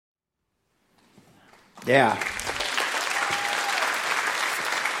Yeah.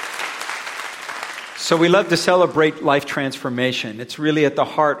 So we love to celebrate life transformation. It's really at the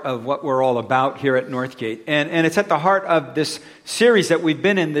heart of what we're all about here at Northgate. And it's at the heart of this series that we've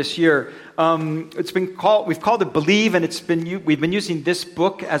been in this year. We've called it Believe, and we've been using this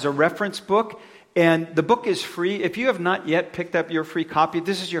book as a reference book. And the book is free. If you have not yet picked up your free copy, if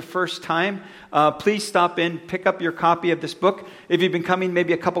this is your first time, please stop in, pick up your copy of this book. If you've been coming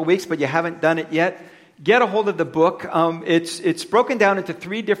maybe a couple weeks, but you haven't done it yet, get a hold of the book. It's broken down into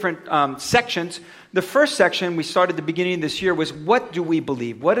three different sections. The first section we started at the beginning of this year was, what do we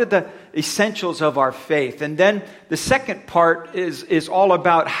believe? What are the essentials of our faith? And then the second part is all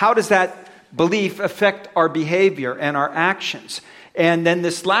about how does that belief affect our behavior and our actions? And then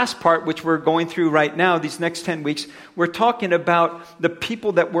this last part, which we're going through right now, these next 10 weeks, we're talking about the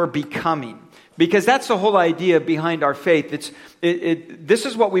people that we're becoming. Because that's the whole idea behind our faith. This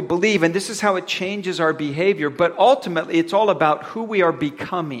is what we believe, and this is how it changes our behavior. But ultimately, it's all about who we are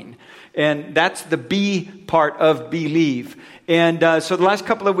becoming. And that's the B part of believe. And so the last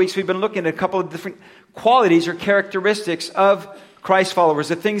couple of weeks, we've been looking at a couple of different qualities or characteristics of Christ followers,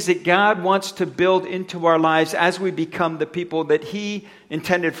 the things that God wants to build into our lives as we become the people that He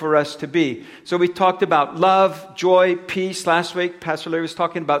intended for us to be. So we talked about love, joy, peace. Last week, Pastor Larry was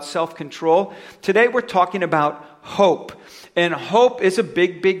talking about self-control. Today, we're talking about hope. And hope is a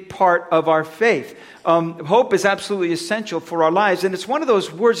big, big part of our faith. Hope is absolutely essential for our lives. And it's one of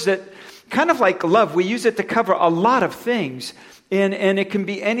those words that, kind of like love, we use it to cover a lot of things. And it can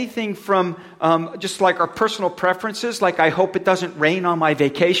be anything from just like our personal preferences, like I hope it doesn't rain on my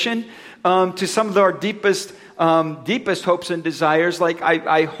vacation, to some of our deepest hopes and desires, like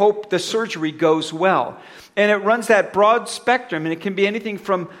I hope the surgery goes well. And it runs that broad spectrum, and it can be anything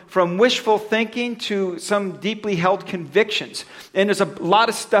from wishful thinking to some deeply held convictions. And there's a lot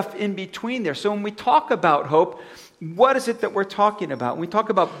of stuff in between there. So when we talk about hope, what is it that we're talking about? When we talk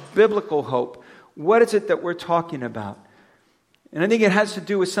about biblical hope, what is it that we're talking about? And I think it has to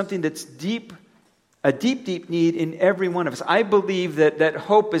do with something that's a deep need in every one of us. I believe that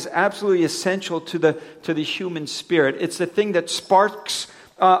hope is absolutely essential to the human spirit. It's the thing that sparks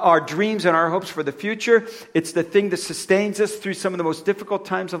our dreams and our hopes for the future. It's the thing that sustains us through some of the most difficult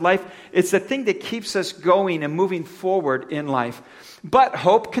times of life. It's the thing that keeps us going and moving forward in life. But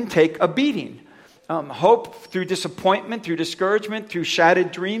hope can take a beating. Hope through disappointment, through discouragement, through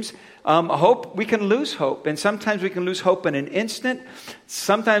shattered dreams. Hope, we can lose hope. And sometimes we can lose hope in an instant.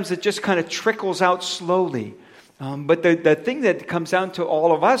 Sometimes it just kind of trickles out slowly. But the thing that comes down to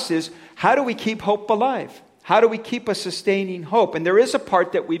all of us is, how do we keep hope alive? How do we keep a sustaining hope? And there is a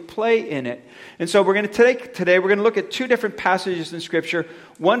part that we play in it. And so we're going to look at two different passages in Scripture.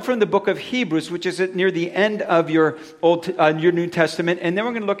 One from the book of Hebrews, which is near the end of your New Testament. And then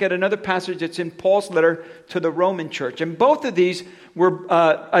we're going to look at another passage that's in Paul's letter to the Roman church. And both of these were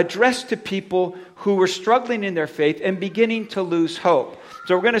addressed to people who were struggling in their faith and beginning to lose hope.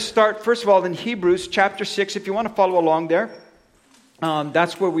 So we're going to start, first of all, in Hebrews chapter 6, if you want to follow along there.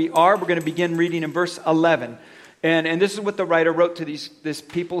 That's where we are. We're going to begin reading in verse 11. And this is what the writer wrote to these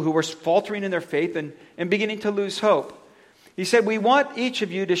people who were faltering in their faith and beginning to lose hope. He said, "We want each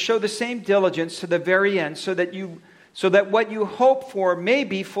of you to show the same diligence to the very end so that what you hope for may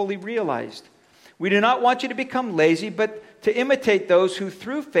be fully realized. We do not want you to become lazy, but to imitate those who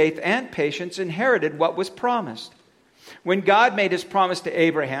through faith and patience inherited what was promised. When God made His promise to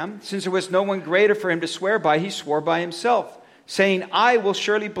Abraham, since there was no one greater for him to swear by, He swore by Himself, saying, 'I will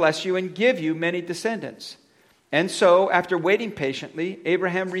surely bless you and give you many descendants.' And so, after waiting patiently,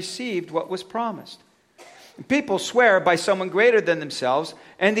 Abraham received what was promised. People swear by someone greater than themselves,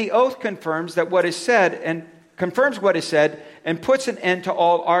 and the oath confirms what is said and puts an end to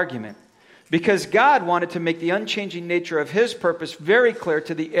all argument. Because God wanted to make the unchanging nature of His purpose very clear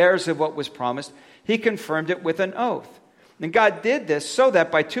to the heirs of what was promised, He confirmed it with an oath. And God did this so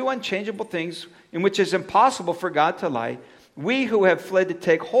that by two unchangeable things in which it is impossible for God to lie, we who have fled to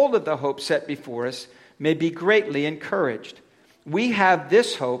take hold of the hope set before us may be greatly encouraged. We have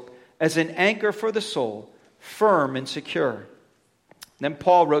this hope as an anchor for the soul, firm and secure." Then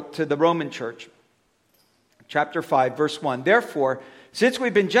Paul wrote to the Roman church, chapter 5, verse 1, "Therefore, since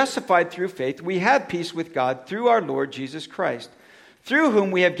we've been justified through faith, we have peace with God through our Lord Jesus Christ, through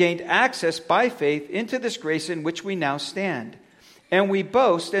whom we have gained access by faith into this grace in which we now stand. And we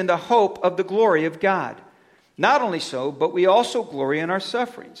boast in the hope of the glory of God. Not only so, but we also glory in our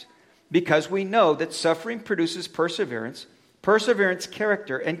sufferings, because we know that suffering produces perseverance, perseverance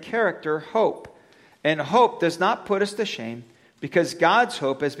character, and character hope. And hope does not put us to shame, because God's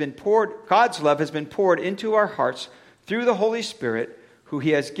love has been poured into our hearts through the Holy Spirit who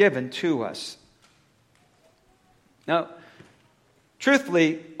He has given to us." Now,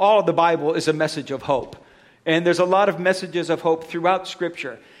 truthfully, all of the Bible is a message of hope. And there's a lot of messages of hope throughout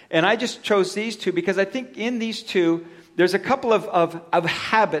Scripture. And I just chose these two because I think in these two, there's a couple of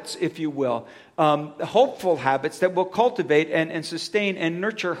habits, if you will, hopeful habits that will cultivate and sustain and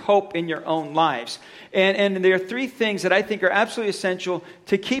nurture hope in your own lives. And there are three things that I think are absolutely essential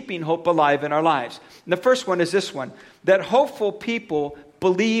to keeping hope alive in our lives. And the first one is this one, that hopeful people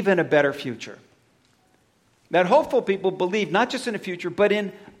believe in a better future. That hopeful people believe not just in a future, but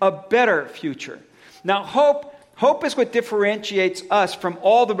in a better future. Now, hope is what differentiates us from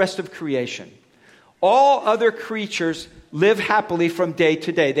all the rest of creation. All other creatures live happily from day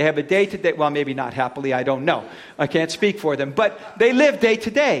to day. They have a day to day, well, maybe not happily, I don't know. I can't speak for them. But they live day to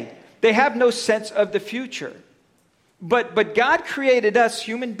day. They have no sense of the future. But God created us,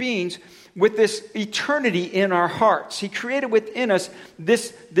 human beings, with this eternity in our hearts. He created within us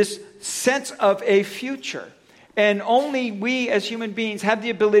this sense of a future. And only we as human beings have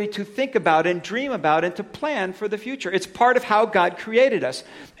the ability to think about and dream about and to plan for the future. It's part of how God created us.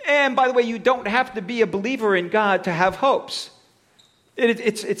 And by the way, you don't have to be a believer in God to have hopes.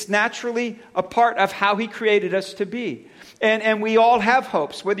 It's naturally a part of how He created us to be. And we all have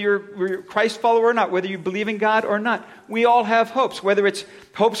hopes, whether you're a Christ follower or not, whether you believe in God or not. We all have hopes, whether it's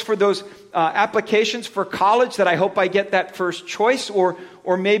hopes for those applications for college that I hope I get that first choice, or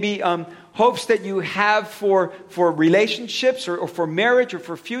maybe hopes that you have for relationships or for marriage or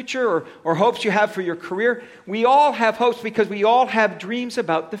for future, or hopes you have for your career. We all have hopes because we all have dreams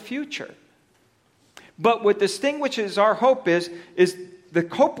about the future. But what distinguishes our hope is the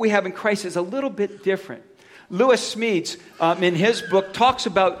hope we have in Christ is a little bit different. Lewis Smedes, in his book, talks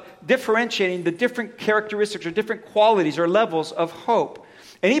about differentiating the different characteristics or different qualities or levels of hope.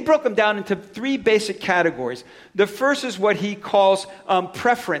 And he broke them down into three basic categories. The first is what he calls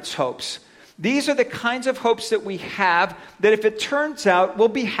preference hopes. These are the kinds of hopes that we have that if it turns out, we'll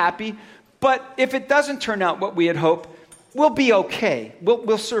be happy. But if it doesn't turn out what we had hoped, we'll be okay.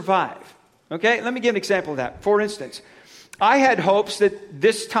 We'll survive. Okay? Let me give an example of that. For instance, I had hopes that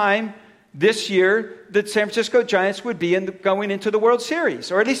this year, the San Francisco Giants would be going into the World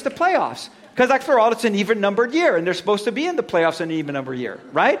Series, or at least the playoffs. Because after all, it's an even-numbered year, and they're supposed to be in the playoffs in an even-numbered year,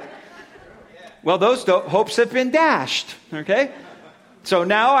 right? Well, those hopes have been dashed, okay? So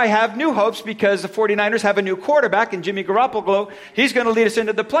now I have new hopes because the 49ers have a new quarterback, and Jimmy Garoppolo, he's going to lead us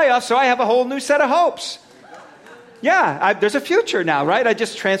into the playoffs, so I have a whole new set of hopes. Yeah, there's a future now, right? I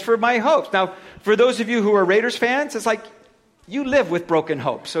just transferred my hopes. Now, for those of you who are Raiders fans, it's like, you live with broken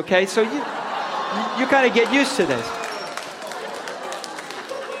hopes, okay? So you kind of get used to this.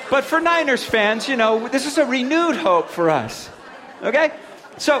 But for Niners fans, this is a renewed hope for us, okay?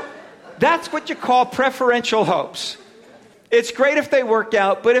 So that's what you call preferential hopes. It's great if they work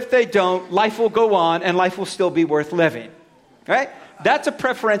out, but if they don't, life will go on and life will still be worth living, right? That's a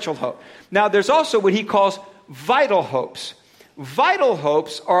preferential hope. Now, there's also what he calls vital hopes. Vital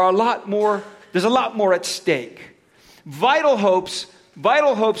hopes are there's a lot more at stake. Vital hopes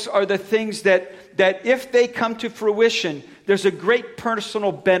are the things that if they come to fruition, there's a great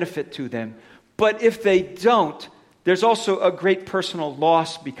personal benefit to them. But if they don't, there's also a great personal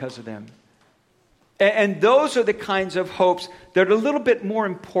loss because of them. And those are the kinds of hopes that are a little bit more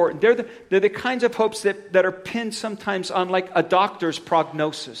important. They're the kinds of hopes that are pinned sometimes on like a doctor's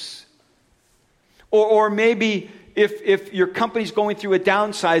prognosis. Or maybe if your company's going through a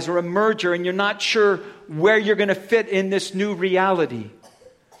downsize or a merger and you're not sure where you're going to fit in this new reality.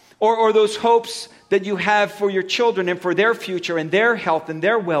 Or those hopes that you have for your children and for their future and their health and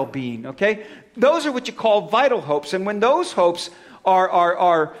their well-being, okay? Those are what you call vital hopes. And when those hopes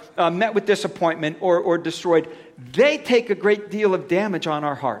are met with disappointment or destroyed, they take a great deal of damage on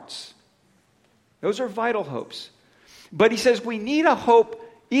our hearts. Those are vital hopes. But he says we need a hope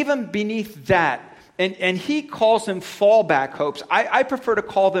even beneath that. And he calls them fallback hopes. I prefer to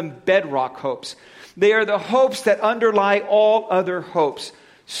call them bedrock hopes. They are the hopes that underlie all other hopes,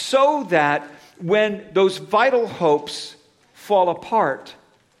 so that when those vital hopes fall apart,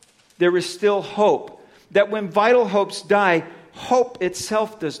 there is still hope. That when vital hopes die, hope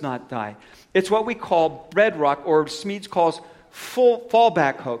itself does not die. It's what we call bedrock, or Smedes calls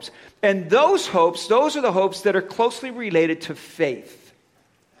fallback hopes. And those are the hopes that are closely related to faith.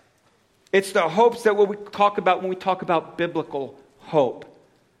 It's the hopes that we talk about when we talk about biblical hope.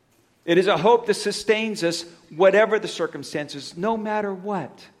 It is a hope that sustains us whatever the circumstances, no matter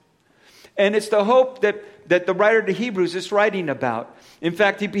what. And it's the hope that the writer to Hebrews is writing about. In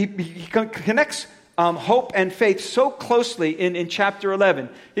fact, he connects hope and faith so closely in chapter 11.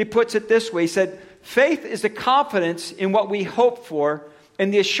 He puts it this way. He said, faith is the confidence in what we hope for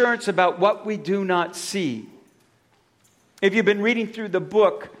and the assurance about what we do not see. If you've been reading through the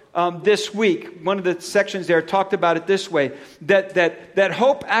book this week, one of the sections there talked about it this way, that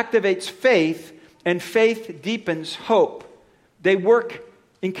hope activates faith and faith deepens hope. They work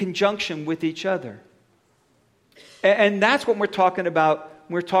in conjunction with each other. And that's what we're talking about.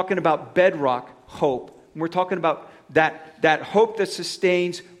 We're talking about bedrock hope. We're talking about that hope that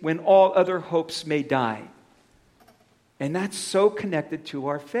sustains when all other hopes may die. And that's so connected to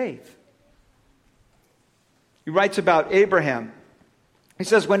our faith. He writes about Abraham. He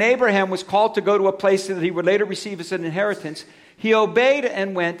says, when Abraham was called to go to a place that he would later receive as an inheritance, he obeyed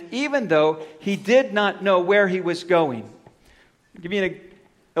and went, even though he did not know where he was going. I'll give you an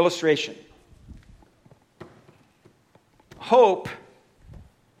illustration. Hope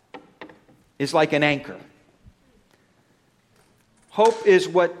is like an anchor. Hope is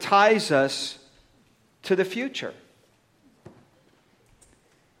what ties us to the future.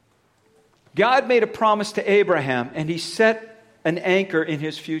 God made a promise to Abraham, and he set an anchor in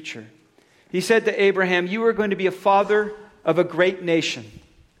his future. He said to Abraham, you are going to be a father of a great nation,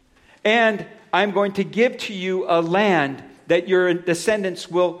 and I'm going to give to you a land that your descendants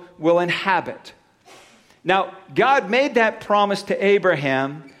will inhabit. Now, God made that promise to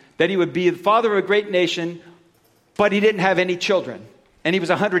Abraham that he would be the father of a great nation, but he didn't have any children, and he was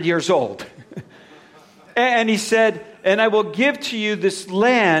 100 years old. And he said, and I will give to you this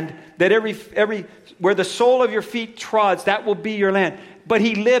land that every where the sole of your feet trods, that will be your land. But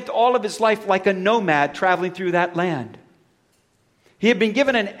he lived all of his life like a nomad traveling through that land. He had been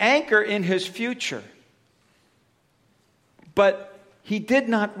given an anchor in his future, but he did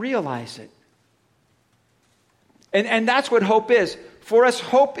not realize it. And that's what hope is. For us,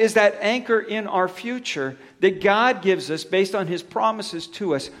 hope is that anchor in our future that God gives us based on his promises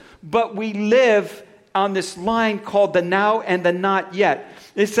to us. But we live on this line called the now and the not yet.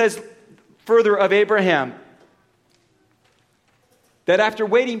 It says further of Abraham that after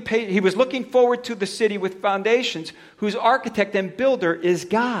waiting, he was looking forward to the city with foundations, whose architect and builder is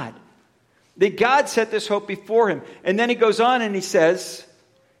God. That God set this hope before him. And then he goes on and he says,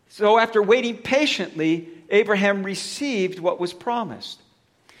 so after waiting patiently, Abraham received what was promised.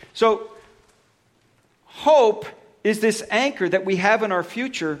 So, hope is this anchor that we have in our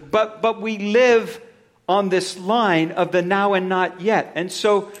future, but we live on this line of the now and not yet. And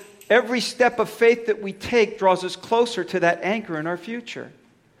so, every step of faith that we take draws us closer to that anchor in our future.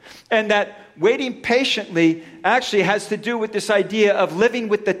 And that waiting patiently actually has to do with this idea of living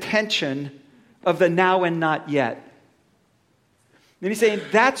with the tension of the now and not yet. And he's saying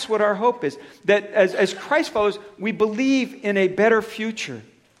that's what our hope is. That as Christ follows, we believe in a better future.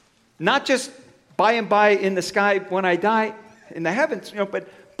 Not just by and by in the sky when I die in the heavens,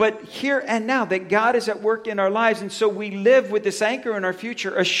 but here and now, that God is at work in our lives. And so we live with this anchor in our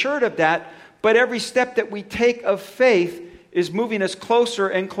future, assured of that. But every step that we take of faith is moving us closer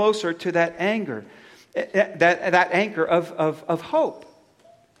and closer to that anchor, that anchor of hope.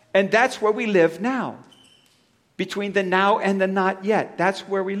 And that's where we live now. Between the now and the not yet. That's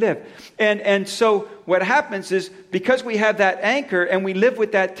where we live. And so what happens is, because we have that anchor and we live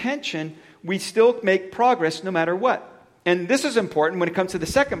with that tension, we still make progress no matter what. And this is important when it comes to the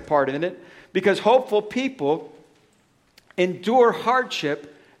second part in it, because hopeful people endure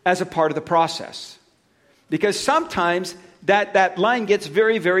hardship as a part of the process. Because sometimes that line gets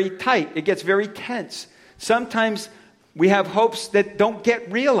very, very tight. It gets very tense. Sometimes we have hopes that don't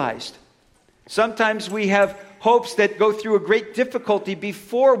get realized. Sometimes we have hopes that go through a great difficulty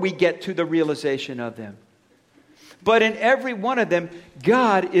before we get to the realization of them. But in every one of them,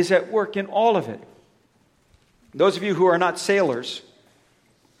 God is at work in all of it. Those of you who are not sailors,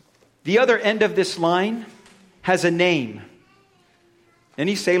 the other end of this line has a name.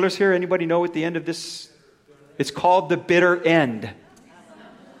 Any sailors here? Anybody know what the end of this? It's called the bitter end.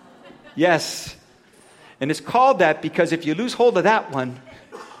 Yes. And it's called that because if you lose hold of that one,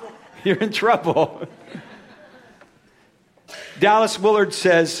 you're in trouble. Dallas Willard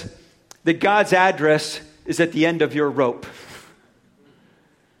says that God's address is at the end of your rope.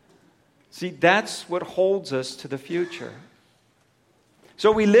 See, that's what holds us to the future.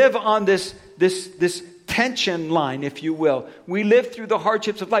 So we live on this tension line, if you will. We live through the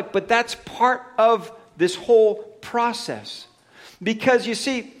hardships of life, but that's part of this whole process. Because you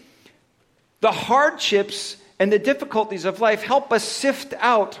see, the hardships and the difficulties of life help us sift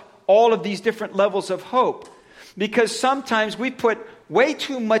out all of these different levels of hope. Because sometimes we put way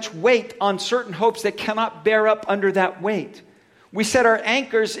too much weight on certain hopes that cannot bear up under that weight. We set our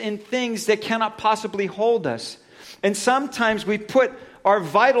anchors in things that cannot possibly hold us. And sometimes we put our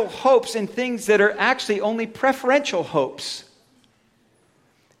vital hopes in things that are actually only preferential hopes.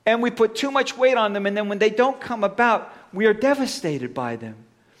 And we put too much weight on them, and then when they don't come about, we are devastated by them.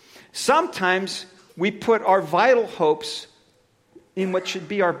 Sometimes we put our vital hopes in what should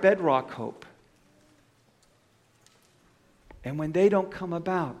be our bedrock hope. And when they don't come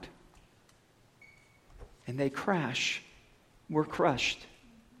about and they crash, we're crushed.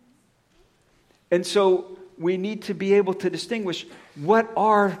 And so we need to be able to distinguish what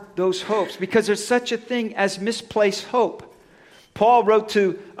are those hopes, because there's such a thing as misplaced hope. Paul wrote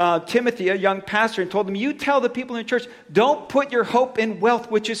to Timothy, a young pastor, and told him, you tell the people in the church, don't put your hope in wealth,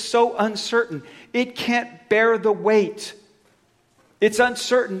 which is so uncertain. It can't bear the weight. It's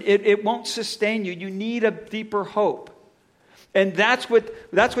uncertain. It won't sustain you. You need a deeper hope. And that's what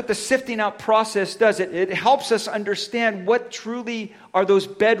the sifting out process does. It helps us understand what truly are those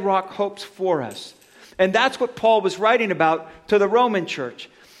bedrock hopes for us. And that's what Paul was writing about to the Roman church.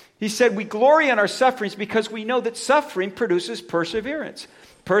 He said, we glory in our sufferings because we know that suffering produces perseverance.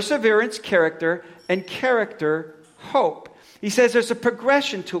 Perseverance, character, and character, hope. He says there's a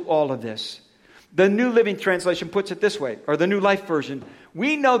progression to all of this. The New Living Translation puts it this way, or the New Life Version.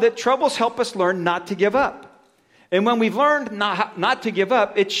 We know that troubles help us learn not to give up. And when we've learned not to give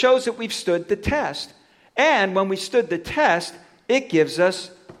up, it shows that we've stood the test. And when we stood the test, it gives us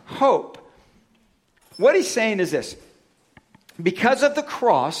hope. What he's saying is this. Because of the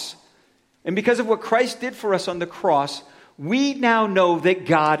cross, and because of what Christ did for us on the cross, we now know that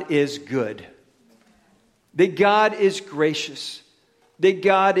God is good. That God is gracious. That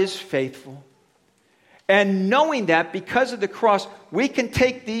God is faithful. And knowing that, because of the cross, we can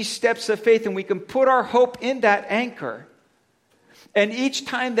take these steps of faith and we can put our hope in that anchor. And each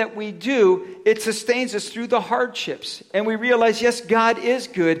time that we do, it sustains us through the hardships. And we realize, yes, God is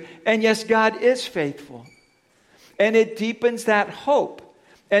good. And yes, God is faithful. And it deepens that hope.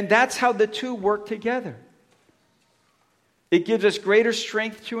 And that's how the two work together. It gives us greater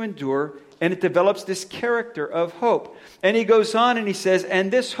strength to endure, and it develops this character of hope. And he goes on and he says,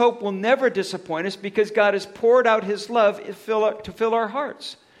 and this hope will never disappoint us because God has poured out his love to fill our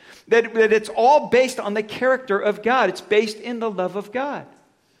hearts. That it's all based on the character of God. It's based in the love of God.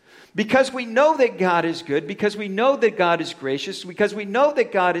 Because we know that God is good, because we know that God is gracious, because we know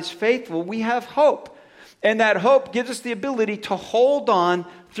that God is faithful, we have hope. And that hope gives us the ability to hold on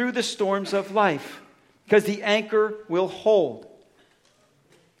through the storms of life. Because the anchor will hold.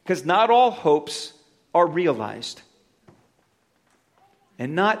 Because not all hopes are realized.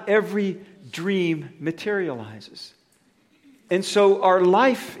 And not every dream materializes. And so our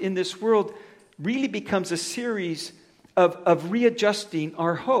life in this world really becomes a series of readjusting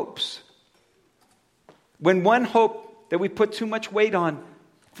our hopes. When one hope that we put too much weight on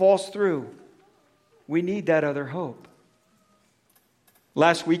falls through, we need that other hope.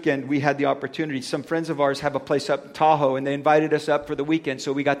 Last weekend, we had the opportunity. Some friends of ours have a place up in Tahoe, and they invited us up for the weekend,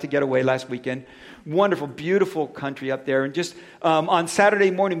 so we got to get away last weekend. Wonderful, beautiful country up there. And just on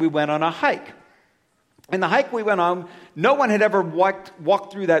Saturday morning, we went on a hike. And the hike we went on, no one had ever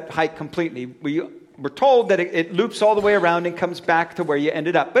walked through that hike completely. We were told that it loops all the way around and comes back to where you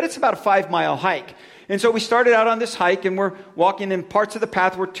ended up. But it's about a 5-mile hike. And so we started out on this hike, and we're walking in parts of the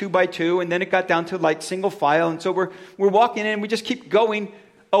path were 2x2, and then it got down to like single file. And so we're walking in, and we just keep going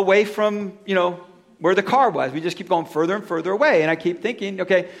away from, where the car was. We just keep going further and further away. And I keep thinking,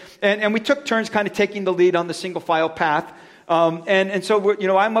 okay. And we took turns kind of taking the lead on the single file path. And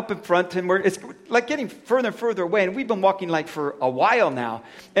so I'm up in front, and it's like getting further and further away. And we've been walking like for a while now.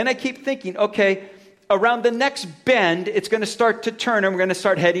 And I keep thinking, okay, around the next bend, it's going to start to turn, and we're going to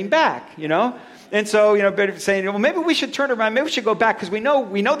start heading back, And so, saying, well, maybe we should turn around. Maybe we should go back because we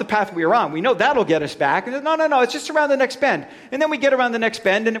know the path we were on. We know that'll get us back. And no, it's just around the next bend. And then we get around the next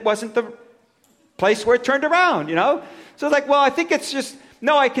bend, and it wasn't the place where it turned around, So it's like, well, I think it's just,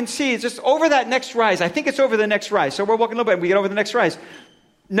 no, I can see it's just over that next rise. I think it's over the next rise. So we're walking a little bit, and we get over the next rise.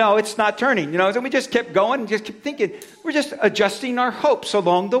 No, it's not turning, So we just kept going and just kept thinking. We're just adjusting our hopes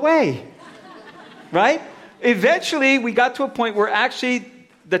along the way, right? Eventually, we got to a point where actually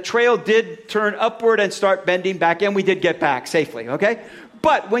the trail did turn upward and start bending back, and we did get back safely, okay?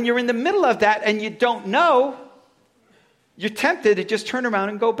 But when you're in the middle of that and you don't know, you're tempted to just turn around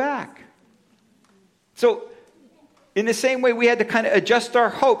and go back. So in the same way we had to kind of adjust our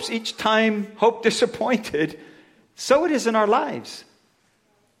hopes each time hope disappointed, so it is in our lives.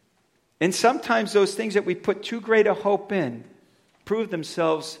 And sometimes those things that we put too great a hope in prove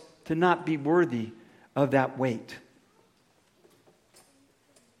themselves to not be worthy of that weight.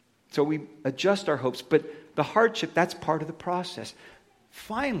 So we adjust our hopes, but the hardship, that's part of the process.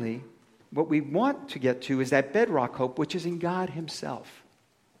 Finally, what we want to get to is that bedrock hope, which is in God himself.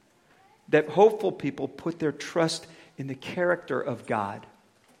 That hopeful people put their trust in the character of God.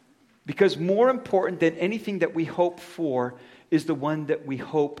 Because more important than anything that we hope for is the one that we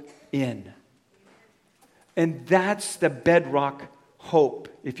hope in. And that's the bedrock hope,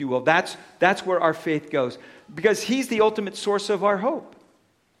 if you will. That's where our faith goes. Because he's the ultimate source of our hope.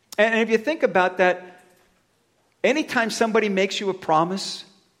 And if you think about that, anytime somebody makes you a promise,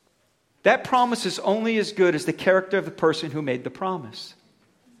 that promise is only as good as the character of the person who made the promise.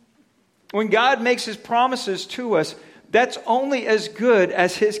 When God makes his promises to us, that's only as good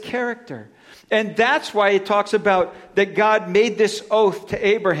as his character. And that's why it talks about that God made this oath to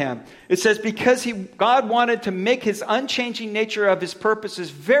Abraham. It says because God wanted to make his unchanging nature of his purposes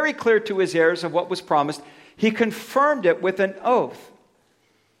very clear to his heirs of what was promised, he confirmed it with an oath.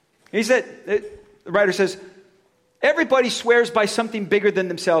 He said, the writer says, everybody swears by something bigger than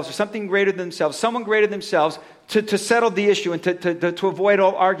themselves or something greater than themselves, someone greater than themselves to settle the issue and to avoid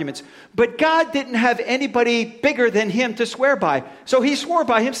all arguments. But God didn't have anybody bigger than him to swear by. So he swore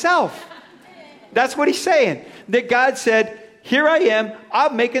by himself. That's what he's saying. That God said, here I am,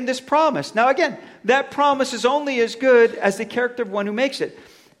 I'm making this promise. Now again, that promise is only as good as the character of one who makes it.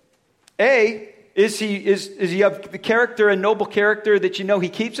 Is he of the character and noble character that you know he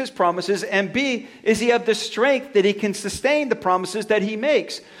keeps his promises? And B, is he of the strength that he can sustain the promises that he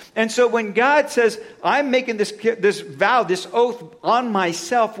makes? And so when God says, I'm making this vow, this oath on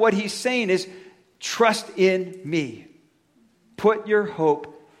myself, what he's saying is, trust in me. Put your hope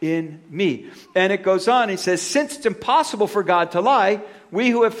in me. And it goes on, he says, since it's impossible for God to lie, we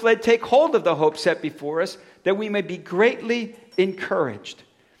who have fled take hold of the hope set before us, that we may be greatly encouraged.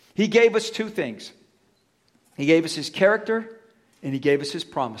 He gave us two things. He gave us his character and he gave us his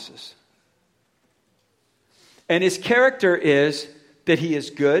promises. And his character is that he is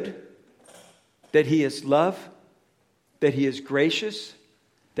good, that he is love, that he is gracious,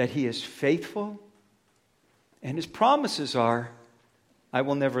 that he is faithful. And his promises are, I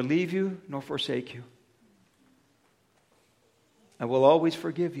will never leave you nor forsake you. I will always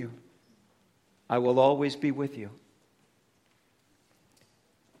forgive you. I will always be with you.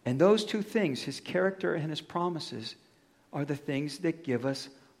 And those two things, his character and his promises, are the things that give us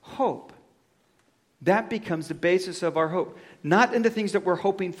hope. That becomes the basis of our hope. Not in the things that we're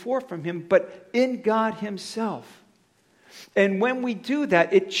hoping for from him, but in God himself. And when we do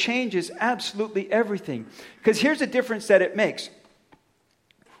that, it changes absolutely everything. Because here's the difference that it makes.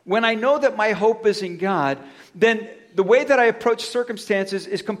 When I know that my hope is in God, then the way that I approach circumstances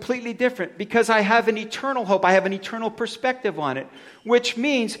is completely different because I have an eternal hope. I have an eternal perspective on it, which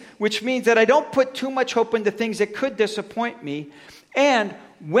means that I don't put too much hope into things that could disappoint me. And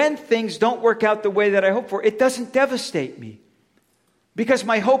when things don't work out the way that I hope for, it doesn't devastate me because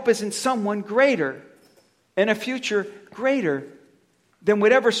my hope is in someone greater and a future greater than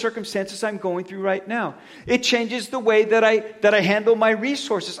whatever circumstances I'm going through right now. It changes the way that I handle my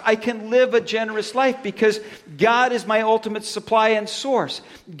resources. I can live a generous life because God is my ultimate supply and source.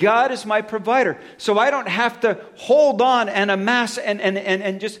 God is my provider. So I don't have to hold on and amass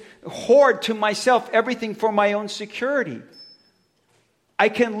and just hoard to myself everything for my own security. I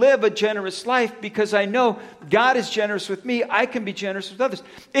can live a generous life because I know God is generous with me. I can be generous with others.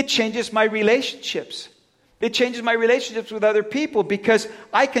 It changes my relationships. It changes my relationships with other people because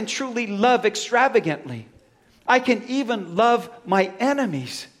I can truly love extravagantly. I can even love my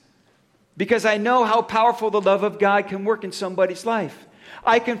enemies because I know how powerful the love of God can work in somebody's life.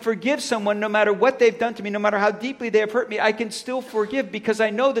 I can forgive someone no matter what they've done to me, no matter how deeply they have hurt me. I can still forgive because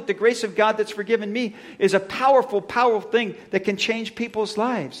I know that the grace of God that's forgiven me is a powerful, powerful thing that can change people's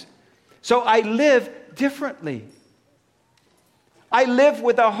lives. So I live differently. I live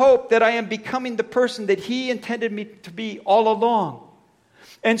with a hope that I am becoming the person that he intended me to be all along.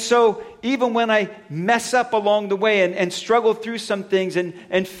 And so even when I mess up along the way and struggle through some things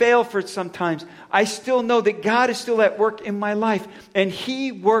and fail for sometimes, I still know that God is still at work in my life and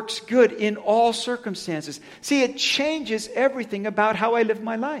he works good in all circumstances. See, it changes everything about how I live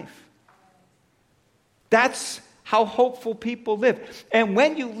my life. That's how hopeful people live. And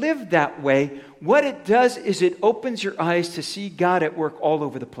when you live that way, what it does is it opens your eyes to see God at work all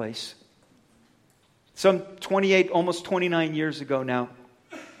over the place. Some 28, almost 29 years ago now,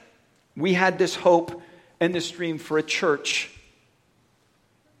 we had this hope and this dream for a church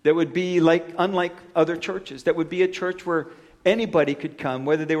that would be unlike other churches, that would be a church where anybody could come,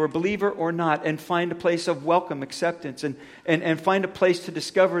 whether they were a believer or not, and find a place of welcome, acceptance, and find a place to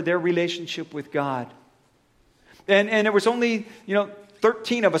discover their relationship with God. And there was only,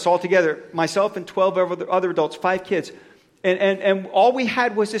 13 of us all together, myself and 12 other adults, 5 kids. And all we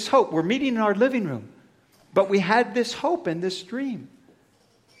had was this hope. We're meeting in our living room. But we had this hope and this dream.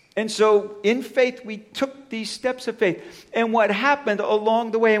 And so in faith, we took these steps of faith. And what happened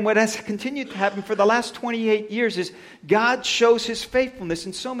along the way, and what has continued to happen for the last 28 years, is God shows his faithfulness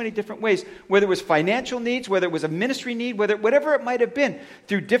in so many different ways. Whether it was financial needs, whether it was a ministry need, whatever it might have been,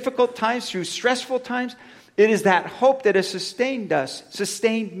 through difficult times, through stressful times, it is that hope that has sustained us,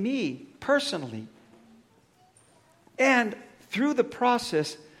 sustained me personally. And through the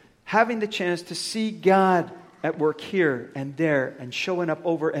process, having the chance to see God at work here and there and showing up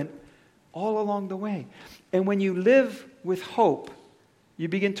over and all along the way. And when you live with hope, you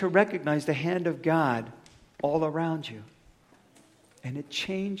begin to recognize the hand of God all around you. And it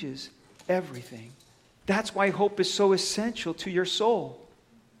changes everything. That's why hope is so essential to your soul.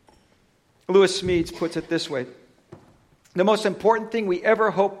 Lewis Smedes puts it this way: the most important thing we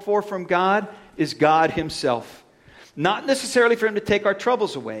ever hope for from God is God himself. Not necessarily for him to take our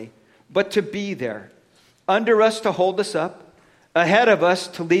troubles away, but to be there. Under us to hold us up, ahead of us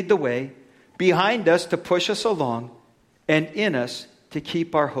to lead the way, behind us to push us along, and in us to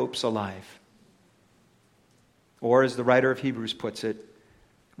keep our hopes alive. Or as the writer of Hebrews puts it,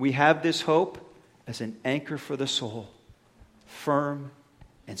 we have this hope as an anchor for the soul, firm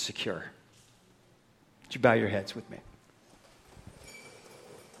and secure. Would you bow your heads with me?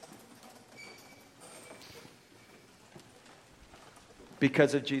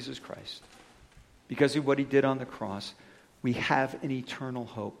 Because of Jesus Christ, because of what he did on the cross, we have an eternal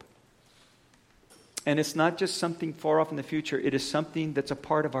hope. And it's not just something far off in the future. It is something that's a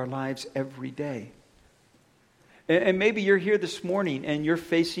part of our lives every day. And maybe you're here this morning and you're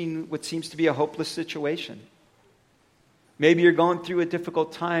facing what seems to be a hopeless situation. Maybe you're going through a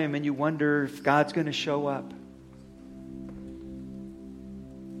difficult time and you wonder if God's going to show up.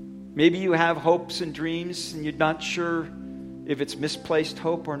 Maybe you have hopes and dreams and you're not sure if it's misplaced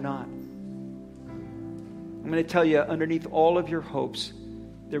hope or not. I'm going to tell you, underneath all of your hopes,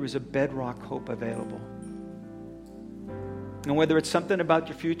 there is a bedrock hope available. And whether it's something about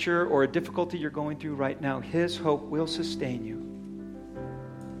your future or a difficulty you're going through right now, his hope will sustain you.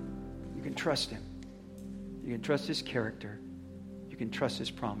 You can trust him. You can trust his character. You can trust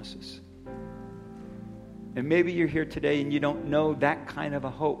his promises. And maybe you're here today and you don't know that kind of a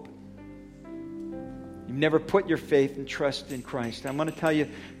hope. You've never put your faith and trust in Christ. I'm going to tell you,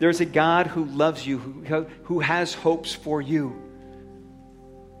 there's a God who loves you, who has hopes for you.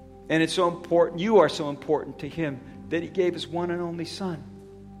 And it's so important, you are so important to him, that he gave his one and only Son,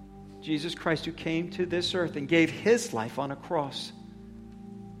 Jesus Christ, who came to this earth and gave his life on a cross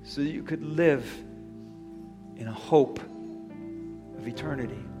so that you could live in a hope of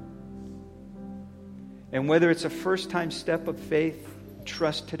eternity. And whether it's a first-time step of faith,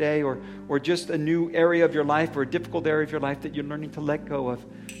 trust today, or just a new area of your life or a difficult area of your life that you're learning to let go of,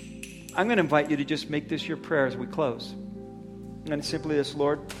 I'm going to invite you to just make this your prayer as we close. And it's simply this: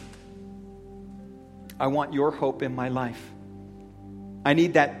 Lord, I want your hope in my life. I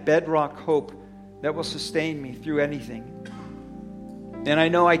need that bedrock hope that will sustain me through anything. And I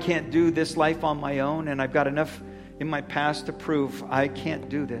know I can't do this life on my own, and I've got enough in my past to prove I can't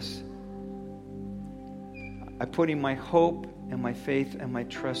do this. I'm putting my hope and my faith and my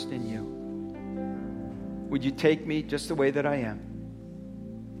trust in you. Would you take me just the way that I am?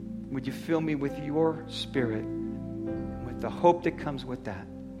 Would you fill me with your Spirit, with the hope that comes with that,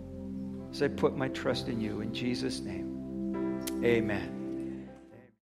 as I put my trust in you? In Jesus' name, amen.